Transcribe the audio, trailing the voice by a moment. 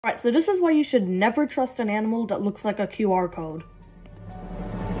Alright, so this is why you should never trust an animal that looks like a QR code.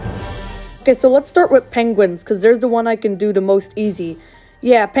 Okay, so let's start with penguins, because they're the one I can do the most easy.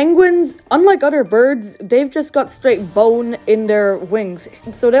 Yeah, penguins, unlike other birds, they've just got straight bone in their wings.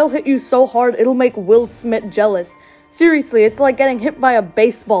 So they'll hit you so hard, it'll make Will Smith jealous. Seriously, it's like getting hit by a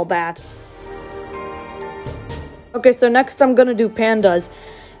baseball bat. Okay, so next I'm gonna do pandas.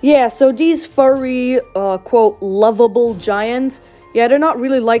 Yeah, so these furry, quote, lovable giants, yeah, they're not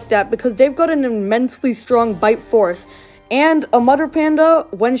really like that because they've got an immensely strong bite force. And a mother panda,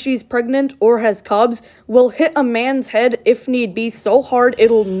 when she's pregnant or has cubs, will hit a man's head if need be so hard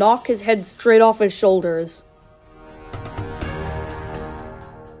it'll knock his head straight off his shoulders.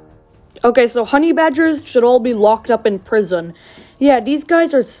 Okay, so honey badgers should all be locked up in prison. Yeah, these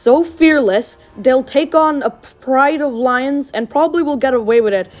guys are so fearless, they'll take on a pride of lions and probably will get away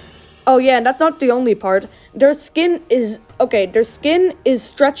with it. Oh yeah, and that's not the only part. Their skin is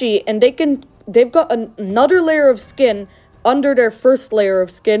stretchy and they've got another layer of skin under their first layer of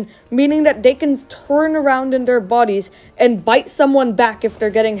skin, meaning that they can turn around in their bodies and bite someone back if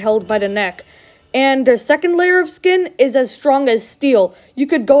they're getting held by the neck. And their second layer of skin is as strong as steel. You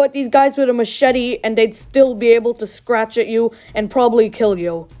could go at these guys with a machete and they'd still be able to scratch at you and probably kill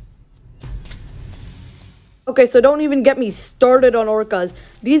you. Okay, so don't even get me started on orcas.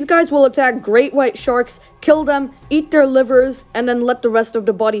 These guys will attack great white sharks, kill them, eat their livers, and then let the rest of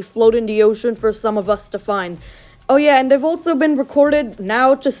the body float in the ocean for some of us to find. Oh yeah, and they've also been recorded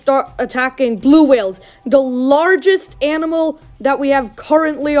now to start attacking blue whales, the largest animal that we have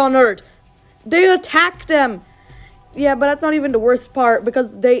currently on Earth. They attack them! Yeah, but that's not even the worst part,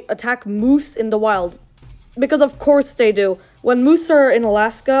 because they attack moose in the wild. Because of course they do. When moose are in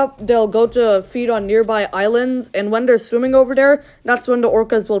Alaska, they'll go to feed on nearby islands, and when they're swimming over there, that's when the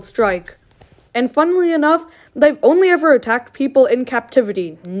orcas will strike. And funnily enough, they've only ever attacked people in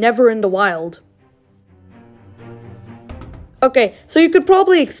captivity, never in the wild. Okay, so you could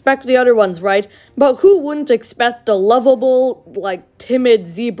probably expect the other ones, right? But who wouldn't expect the lovable, timid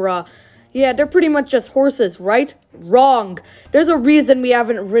zebra? Yeah, they're pretty much just horses, right? Wrong. There's a reason we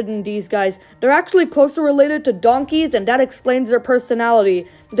haven't ridden these guys. They're actually closer related to donkeys, and that explains their personality.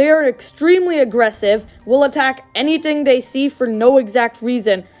 They are extremely aggressive, will attack anything they see for no exact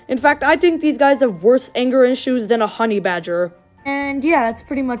reason. In fact, I think these guys have worse anger issues than a honey badger. And yeah, that's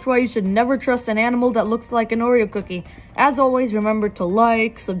pretty much why you should never trust an animal that looks like an Oreo cookie. As always, remember to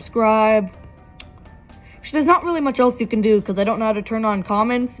like, subscribe. There's not really much else you can do because I don't know how to turn on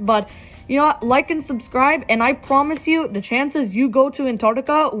comments, but you know what? Like and subscribe, and I promise you the chances you go to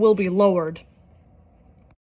Antarctica will be lowered.